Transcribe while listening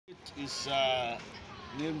is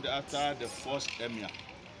named after the first emir.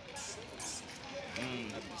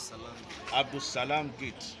 Abdul Salam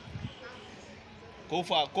Gate.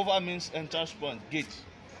 Kofa means entrance point, gate.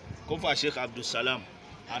 Kofa Sheikh Abdul Salam.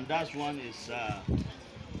 And that one is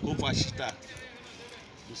Kofa Shita,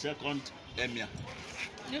 the second emir.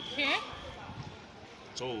 Okay.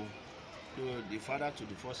 So the father to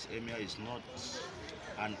the first emir is not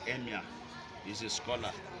an emir, he's a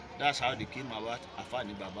scholar. That's how they came about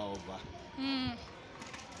Afani Baba Oba.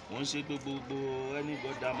 Wọ́n ṣe pé gbogbo ẹni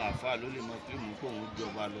gbọ́dọ̀ máa fà ló lè mọ pé mò ń pò ń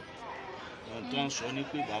jọba lọ. Tó ń sọ ní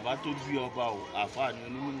pé bàbá tó bí ọba ò àfà ni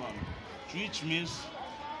onímọ̀ mi. Which means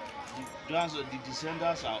the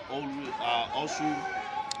descendants are also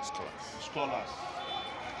scholars.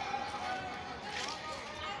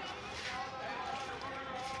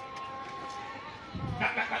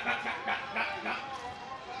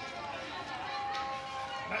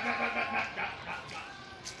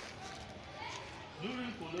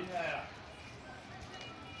 During colonial era,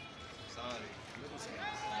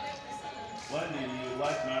 when the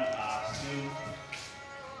white men are still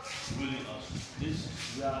ruling us, this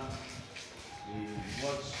is where the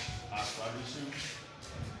words are tradition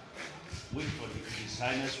wait for his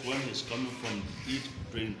highness when he's coming from each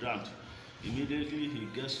praying ground. Immediately he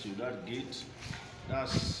gets to that gate.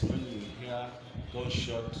 That's when you hear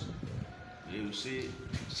gunshot. They will say,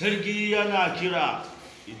 Sergi Yana Akira.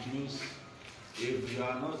 It means if you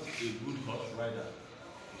are not a good horse rider,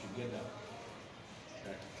 you should get down.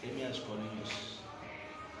 That Emir is calling you.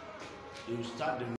 They will start the